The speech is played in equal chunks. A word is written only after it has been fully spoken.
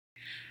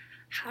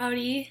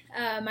Howdy,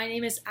 my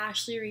name is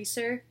Ashley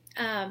Reeser,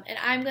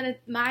 and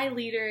my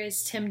leader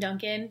is Tim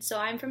Duncan. So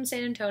I'm from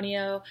San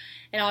Antonio,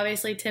 and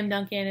obviously Tim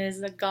Duncan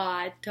is a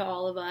god to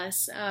all of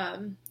us.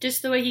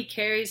 Just the way he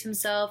carries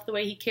himself, the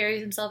way he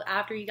carries himself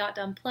after he got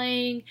done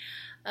playing,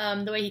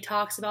 the way he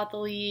talks about the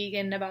league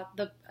and about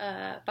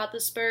the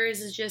Spurs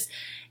is just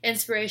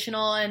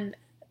inspirational. And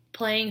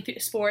playing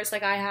sports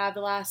like I have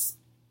the last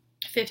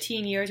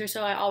 15 years or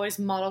so, I always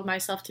modeled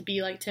myself to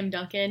be like Tim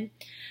Duncan.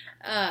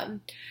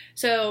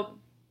 So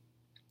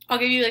I'll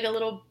give you like a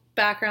little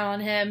background on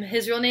him.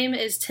 His real name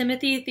is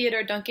Timothy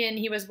Theodore Duncan.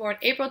 He was born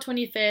April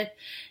 25th,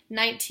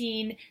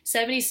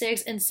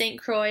 1976 in St.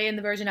 Croix in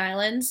the Virgin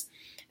Islands.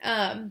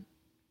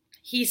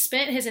 He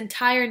spent his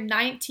entire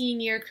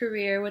 19-year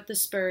career with the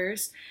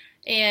Spurs,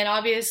 and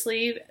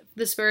obviously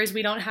the Spurs,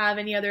 we don't have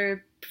any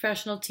other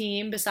professional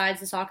team besides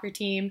the soccer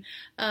team.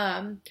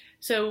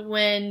 So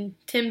when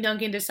Tim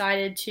Duncan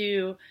decided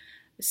to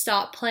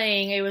stop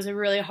playing, it was a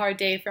really hard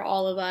day for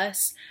all of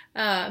us.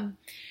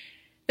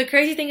 The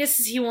crazy thing is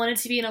he wanted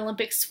to be an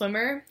Olympic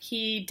swimmer.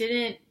 He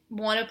didn't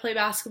want to play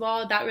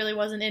basketball. That really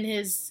wasn't in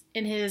his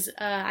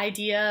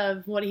idea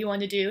of what he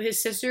wanted to do.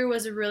 His sister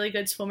was a really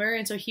good swimmer,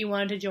 and so he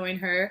wanted to join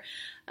her.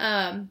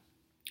 And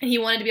he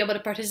wanted to be able to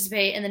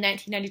participate in the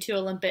 1992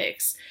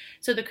 Olympics.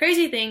 So the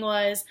crazy thing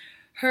was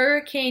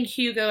Hurricane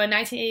Hugo in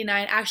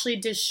 1989 actually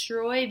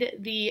destroyed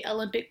the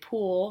Olympic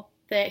pool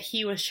that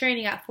he was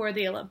training at for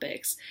the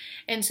Olympics.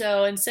 And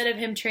so instead of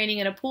him training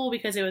in a pool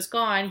because it was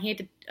gone, he had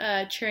to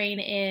train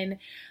in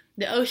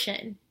the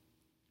ocean.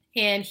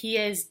 And he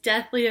is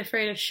deathly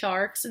afraid of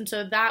sharks, and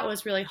so that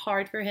was really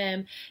hard for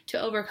him to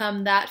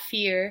overcome that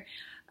fear.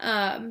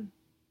 And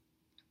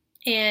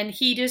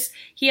he was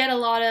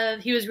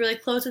really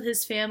close with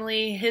his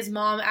family. His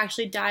mom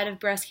actually died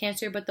of breast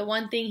cancer, but the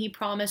one thing he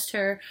promised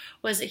her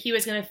was that he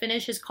was going to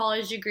finish his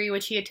college degree,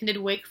 which he attended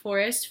Wake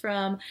Forest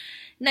from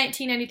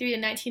 1993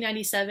 to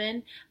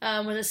 1997,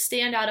 was a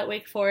standout at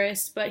Wake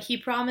Forest, but he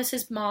promised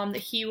his mom that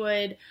he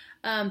would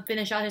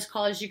finish out his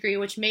college degree,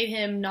 which made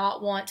him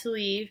not want to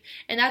leave.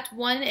 And that's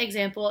one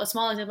example, a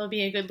small example of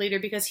being a good leader,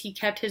 because he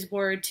kept his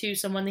word to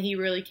someone that he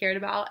really cared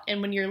about.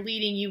 And when you're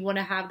leading, you want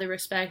to have the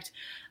respect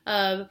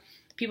of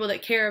people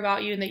that care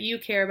about you and that you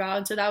care about.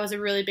 And so that was a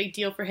really big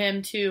deal for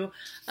him to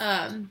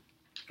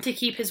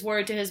keep his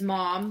word to his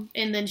mom.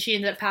 And then she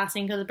ended up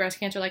passing because of breast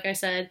cancer, like I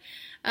said.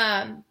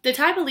 The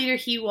type of leader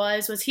he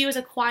was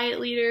a quiet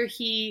leader.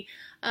 He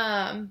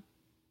was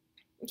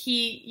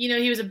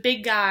a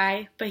big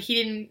guy, but he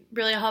didn't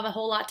really have a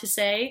whole lot to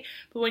say.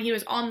 But when he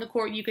was on the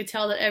court, you could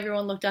tell that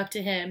everyone looked up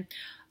to him.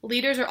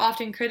 Leaders are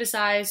often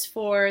criticized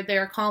for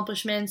their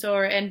accomplishments,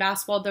 or in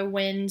basketball, their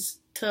wins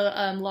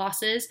to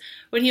losses.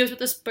 When he was with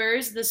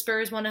the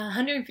Spurs won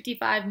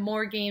 155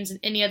 more games than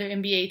any other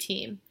NBA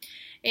team.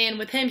 And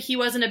with him, he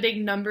wasn't a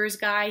big numbers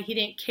guy. He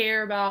didn't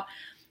care about,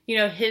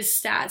 his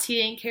stats. He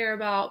didn't care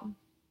about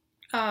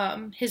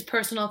his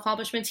personal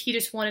accomplishments. He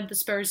just wanted the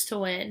Spurs to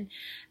win.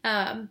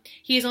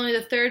 He is only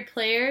the third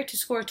player to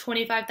score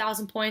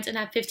 25,000 points and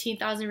have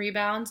 15,000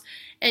 rebounds.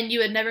 And you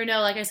would never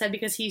know, like I said,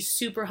 because he's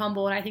super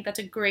humble. And I think that's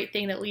a great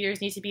thing that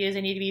leaders need to be, is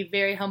they need to be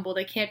very humble.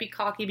 They can't be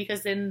cocky,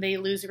 because then they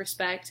lose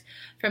respect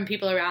from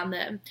people around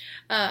them.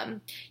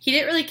 He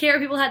didn't really care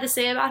what people had to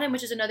say about him,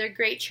 which is another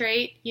great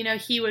trait.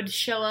 He would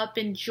show up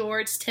in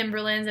jorts,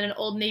 Timberlands, and an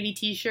Old Navy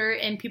t-shirt,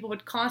 and people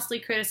would constantly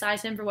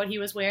criticize him for what he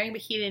was wearing,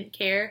 but he didn't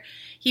care.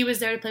 He was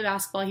there to play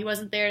basketball. He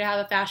wasn't there to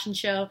have a fashion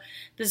show.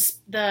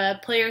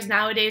 The players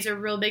nowadays are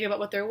real big about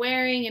what they're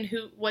wearing and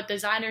what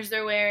designers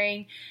they're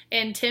wearing,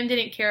 and Tim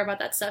didn't care about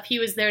that stuff. He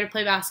was there to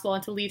play basketball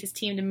and to lead his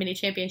team to many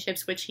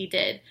championships, which he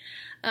did.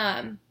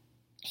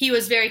 He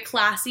was very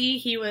classy.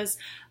 He was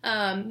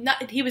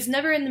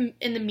never in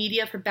the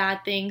media for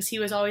bad things. He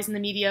was always in the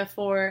media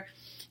for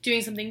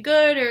doing something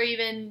good, or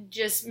even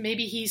just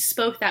maybe he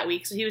spoke that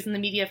week, so he was in the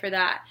media for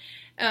that.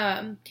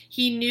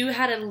 He knew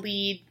how to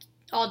lead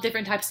all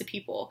different types of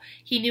people.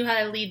 He knew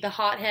how to lead the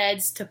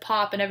hotheads to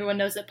Pop, and everyone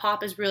knows that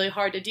Pop is really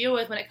hard to deal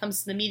with when it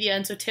comes to the media,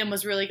 and so Tim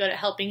was really good at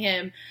helping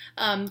him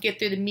get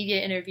through the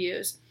media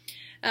interviews.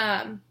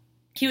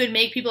 He would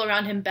make people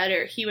around him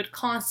better. He would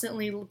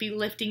constantly be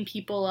lifting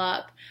people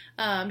up.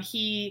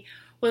 He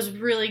was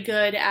really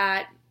good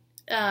at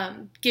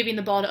giving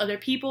the ball to other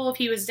people. If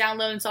he was down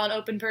low and saw an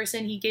open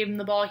person, he gave him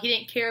the ball. He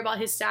didn't care about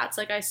his stats,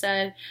 like I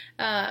said.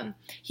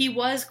 He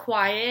was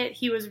quiet.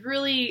 He was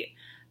really...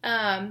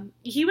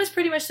 he was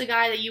pretty much the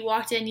guy that you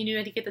walked in, you knew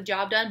how to get the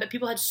job done, but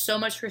people had so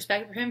much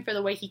respect for him for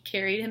the way he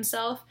carried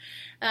himself.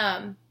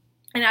 And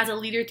as a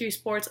leader through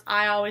sports,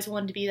 I always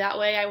wanted to be that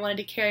way. I wanted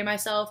to carry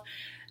myself.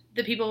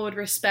 The people would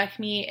respect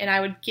me, and I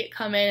would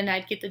come in and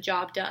I'd get the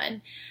job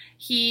done.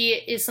 He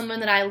is someone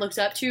that I looked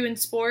up to in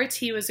sports.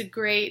 He was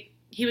great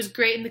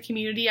in the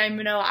community. I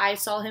know I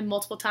saw him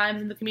multiple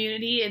times in the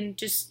community and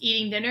just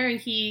eating dinner, and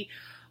he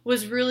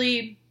was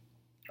really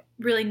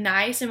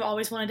nice and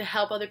always wanted to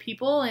help other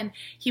people, and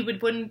he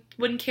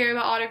wouldn't care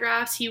about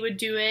autographs. He would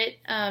do it.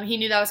 He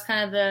knew that was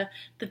kind of the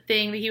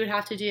thing that he would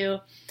have to do.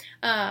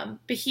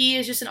 But he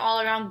is just an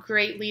all-around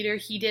great leader.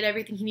 He did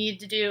everything he needed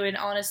to do, and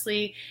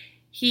honestly,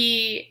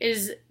 he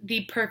is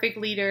the perfect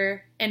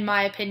leader, in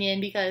my opinion,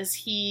 because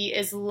he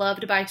is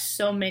loved by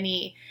so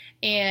many.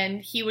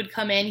 And he would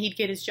come in, he'd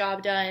get his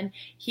job done.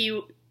 He,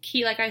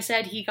 like I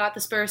said, he got the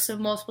Spurs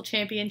some multiple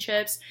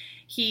championships.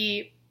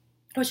 He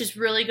was just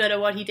really good at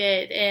what he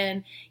did.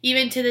 And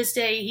even to this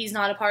day, he's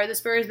not a part of the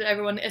Spurs, but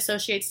everyone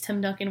associates Tim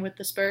Duncan with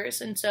the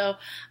Spurs. And so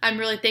I'm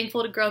really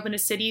thankful to grow up in a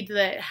city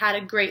that had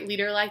a great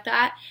leader like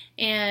that.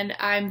 And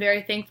I'm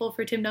very thankful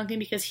for Tim Duncan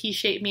because he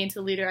shaped me into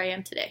the leader I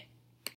am today.